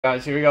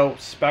Guys, here we go.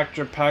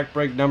 Spectra pack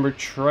break number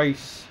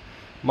trace.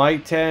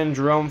 Mike 10,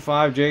 Jerome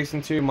 5,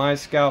 Jason 2, My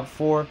Scout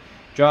 4,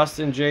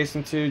 Justin,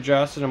 Jason 2,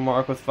 Justin and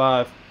Mark with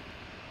 5.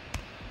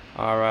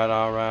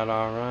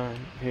 Alright.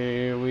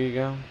 Here we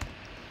go.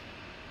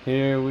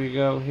 Here we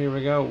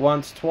go.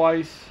 Once,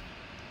 twice.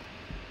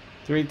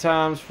 3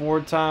 times,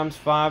 4 times,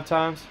 5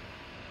 times.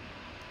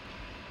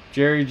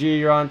 Jerry G,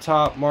 you're on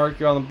top. Mark,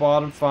 you're on the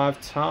bottom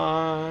 5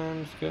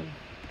 times. Good.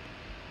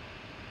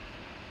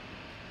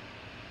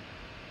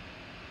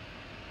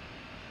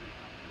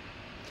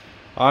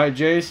 Alright,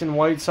 Jason,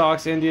 White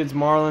Sox, Indians,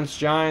 Marlins,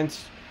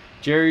 Giants.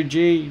 Jerry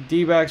G,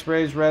 D-backs,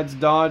 Braves, Reds,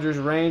 Dodgers,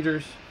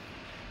 Rangers.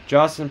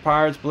 Justin,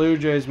 Pirates, Blue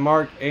Jays.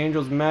 Mark,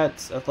 Angels,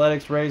 Mets,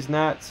 Athletics, Rays,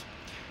 Nats.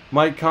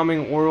 Mike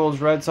Cumming, Orioles,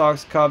 Red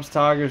Sox, Cubs,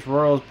 Tigers,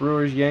 Royals,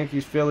 Brewers,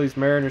 Yankees, Phillies,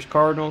 Mariners,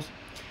 Cardinals.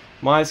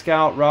 My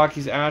Scout,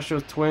 Rockies,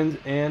 Astros, Twins,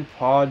 and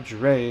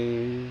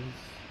Padres.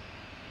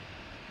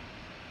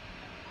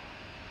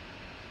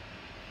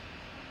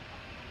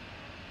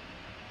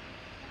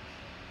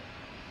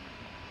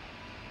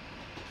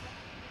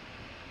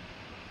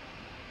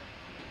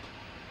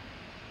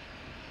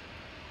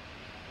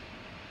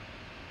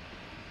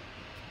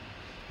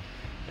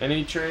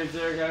 Any trades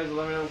there, guys?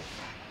 Let me know.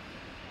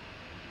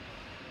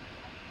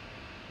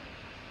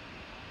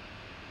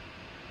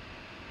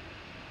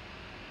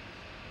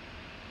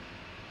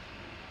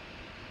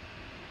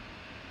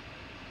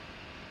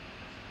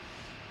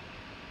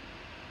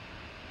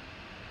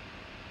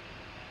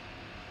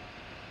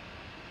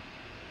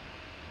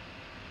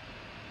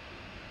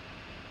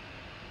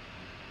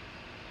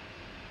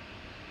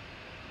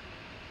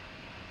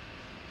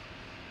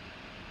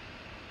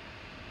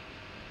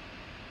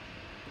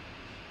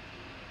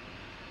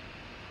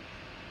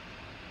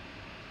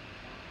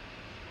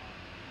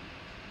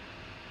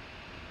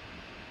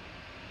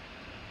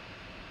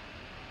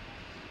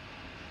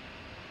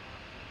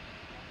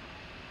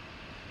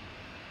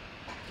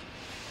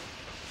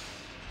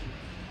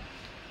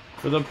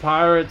 For the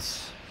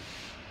Pirates,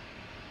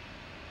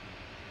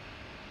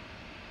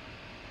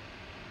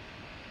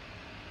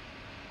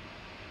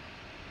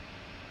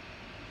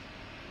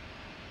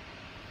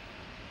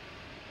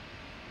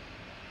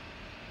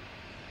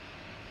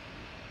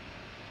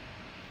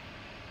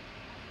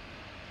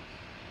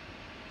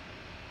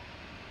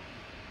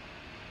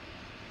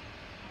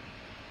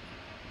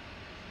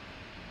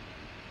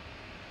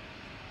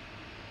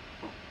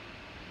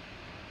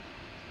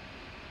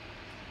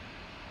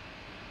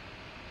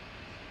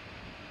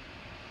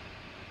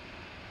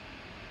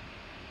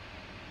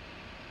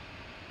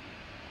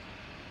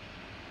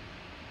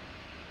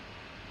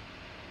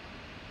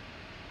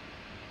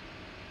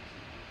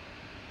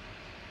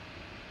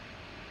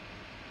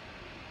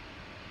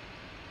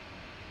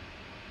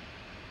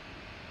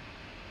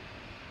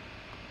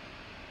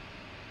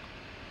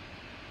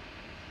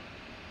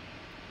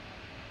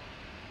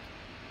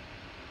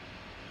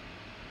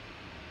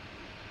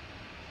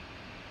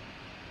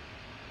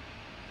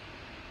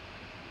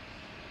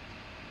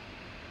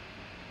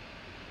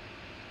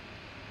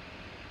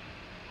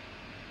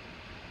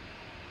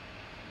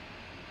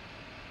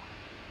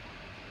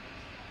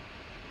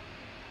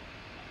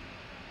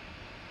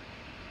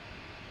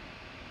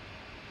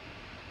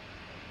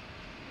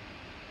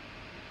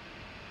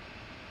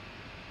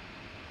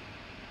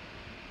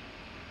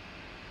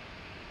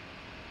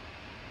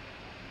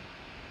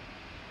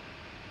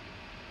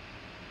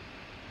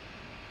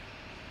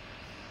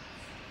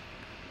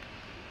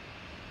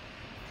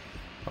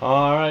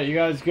 alright, you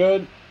guys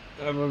good?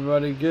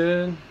 Everybody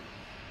good?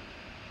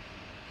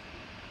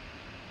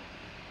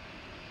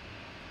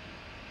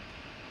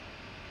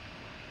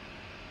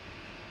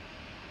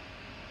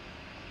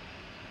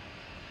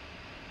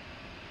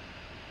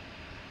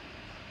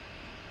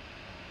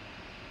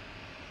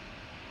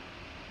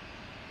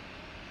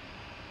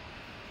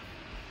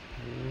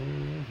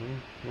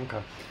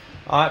 Okay.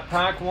 Alright,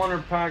 pack 1 or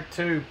pack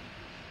 2?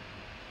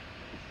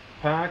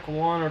 Pack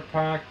 1 or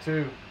pack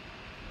 2?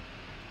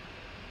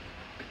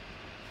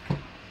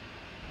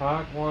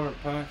 Pack 1 or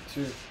pack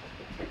 2?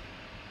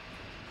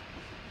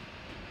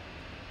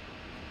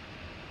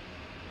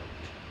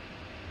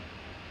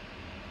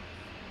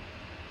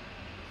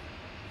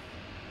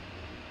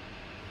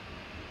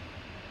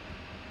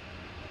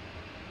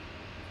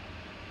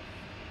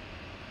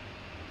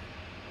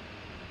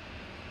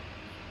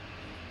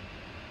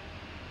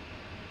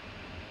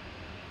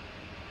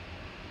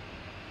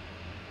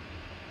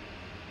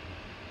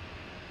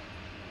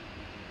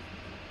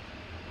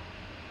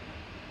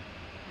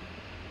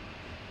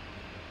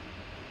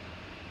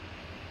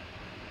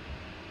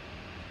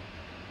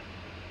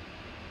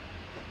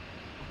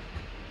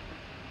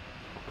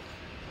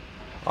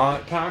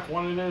 Alright, pack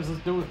 1 it is,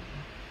 let's do it.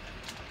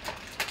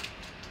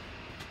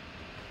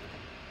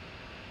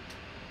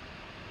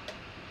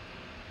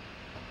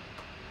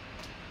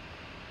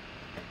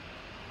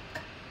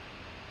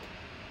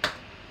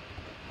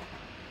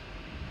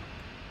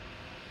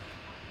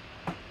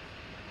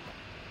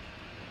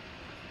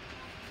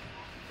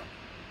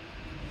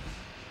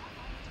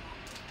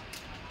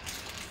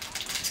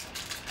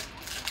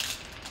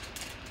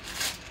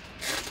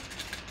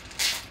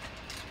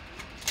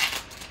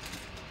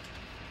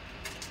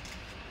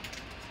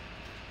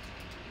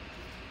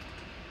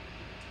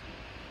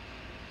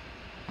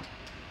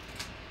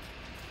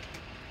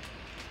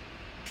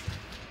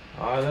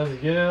 Alright,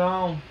 let's get it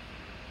on.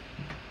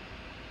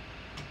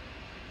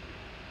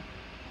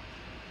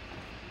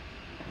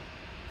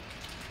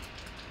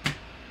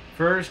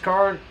 First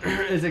card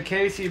is a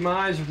Casey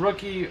Mize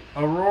rookie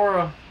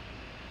Aurora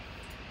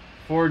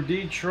for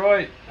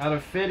Detroit out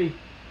of 50.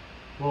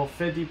 Little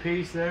 50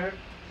 piece there.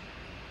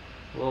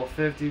 Little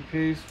 50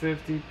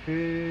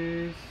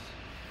 piece.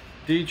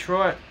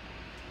 Detroit.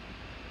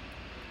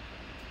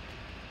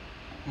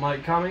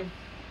 Mike Cumming.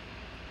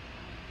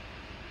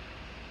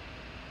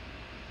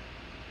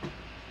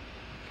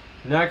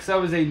 Next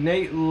up is a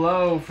Nate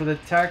Lowe for the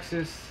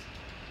Texas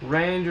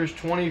Rangers,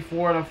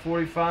 24 out of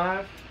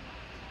 45.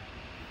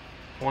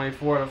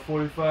 24 out of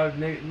 45,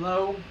 Nate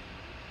Lowe.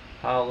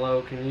 How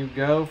low can you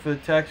go for the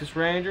Texas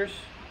Rangers?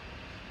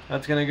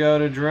 That's going to go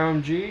to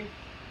Jerome G.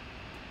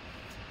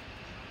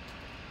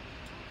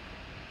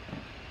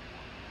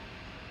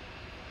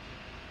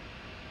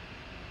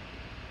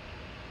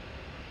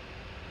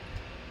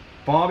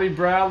 Bobby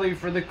Bradley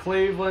for the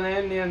Cleveland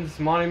Indians,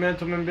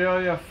 monumental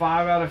memorabilia,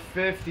 5 out of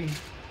 50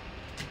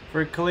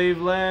 for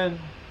Cleveland.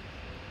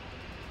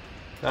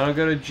 That'll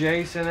go to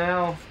Jason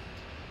L.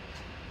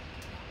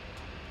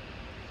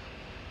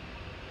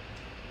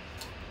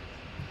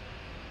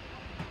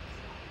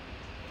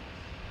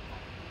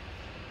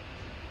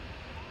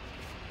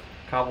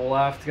 Couple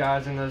left,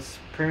 guys, in this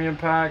premium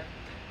pack.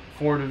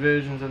 4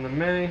 divisions in the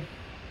mini.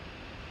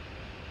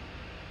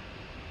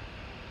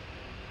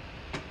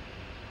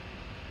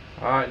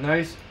 Alright,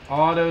 nice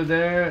auto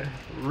there.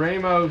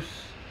 Ramos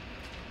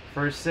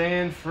for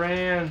San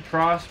Fran.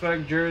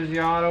 Prospect jersey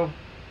auto.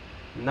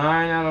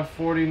 9 out of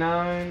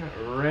 49.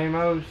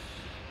 Ramos.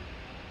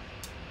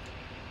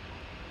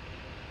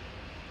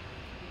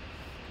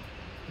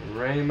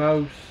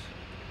 Ramos.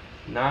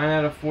 9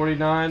 out of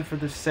 49 for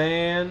the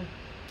San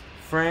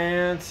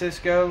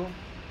Francisco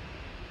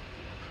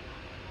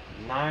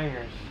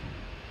Niners.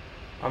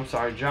 I'm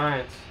sorry,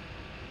 Giants.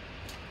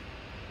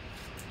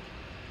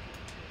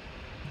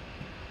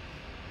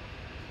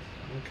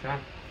 Okay.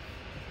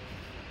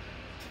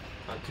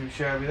 Not too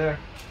shabby there.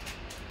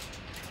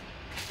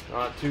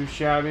 Not too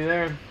shabby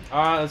there.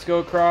 Alright, let's go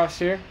across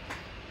here.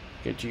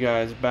 Get you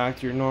guys back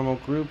to your normal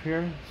group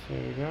here. So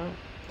we go.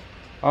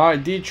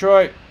 Alright,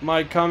 Detroit,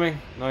 Mike Cumming.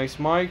 Nice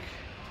Mike.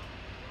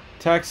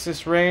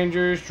 Texas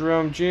Rangers,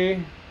 Jerome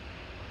G.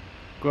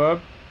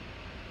 Good.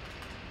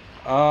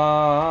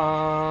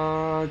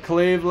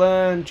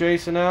 Cleveland,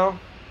 Jason L.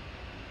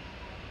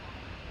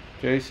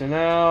 Jason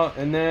L.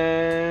 And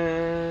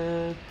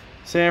then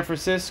San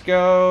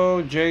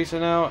Francisco,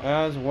 Jason L.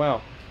 as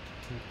well.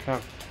 Okay.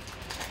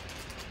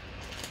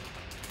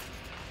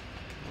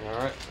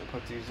 Alright, I'll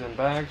put these in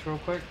bags real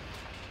quick.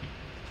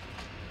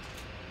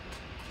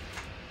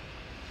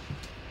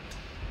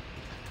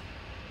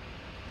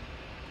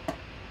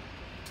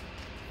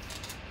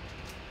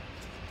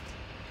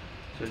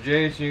 So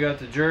Jason, you got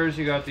the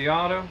jersey, you got the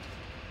auto.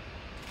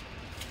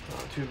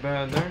 Not too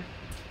bad there.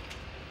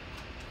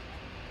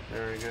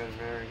 Very good,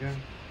 very good.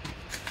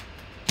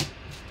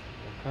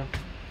 Okay.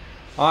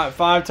 Alright,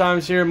 5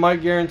 times here.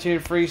 Mike guaranteed a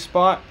free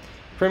spot.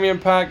 Premium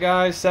pack,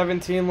 guys.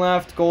 17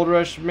 left. Gold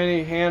Rush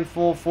mini,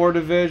 handful. 4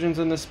 divisions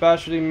in the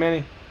specialty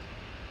mini.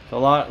 It's a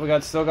lot.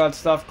 We still got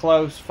stuff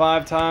close.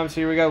 5 times.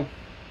 Here we go.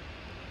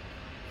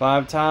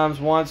 5 times.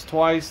 Once,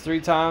 twice,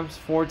 3 times,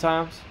 4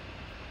 times.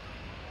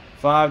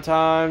 5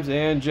 times,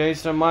 and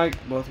Jason and Mike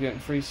both getting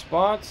free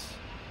spots.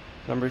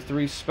 Number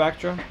 3,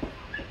 Spectra.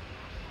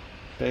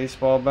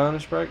 Baseball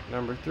bonus break,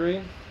 number 3.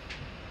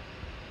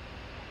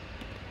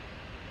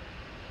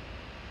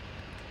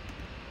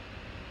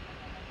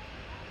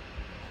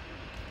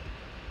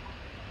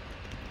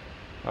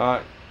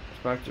 Alright,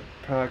 Spectra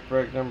pack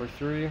break number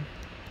 3.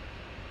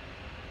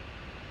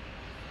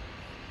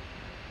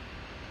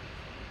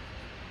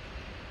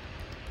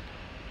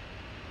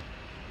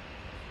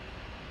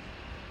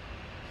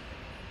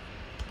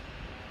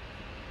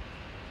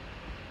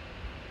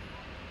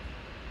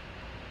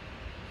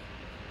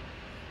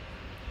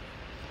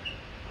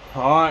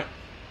 Alright.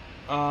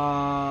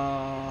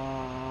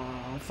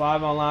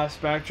 5 on last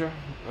Spectra.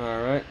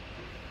 Alright.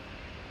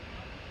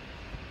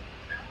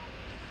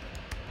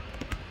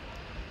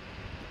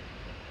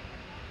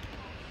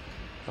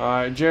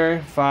 Alright,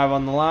 Jerry. 5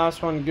 on the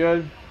last one.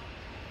 Good.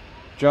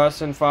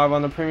 Justin, 5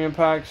 on the premium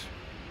packs.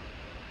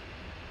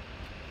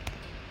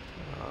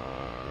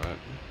 Alright.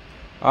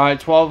 Alright,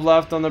 12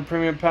 left on the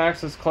premium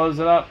packs. Let's close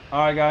it up.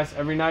 Alright, guys.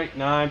 Every night,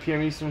 9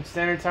 p.m. Eastern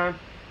Standard Time.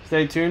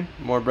 Stay tuned.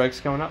 More breaks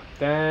coming up.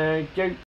 Thank you.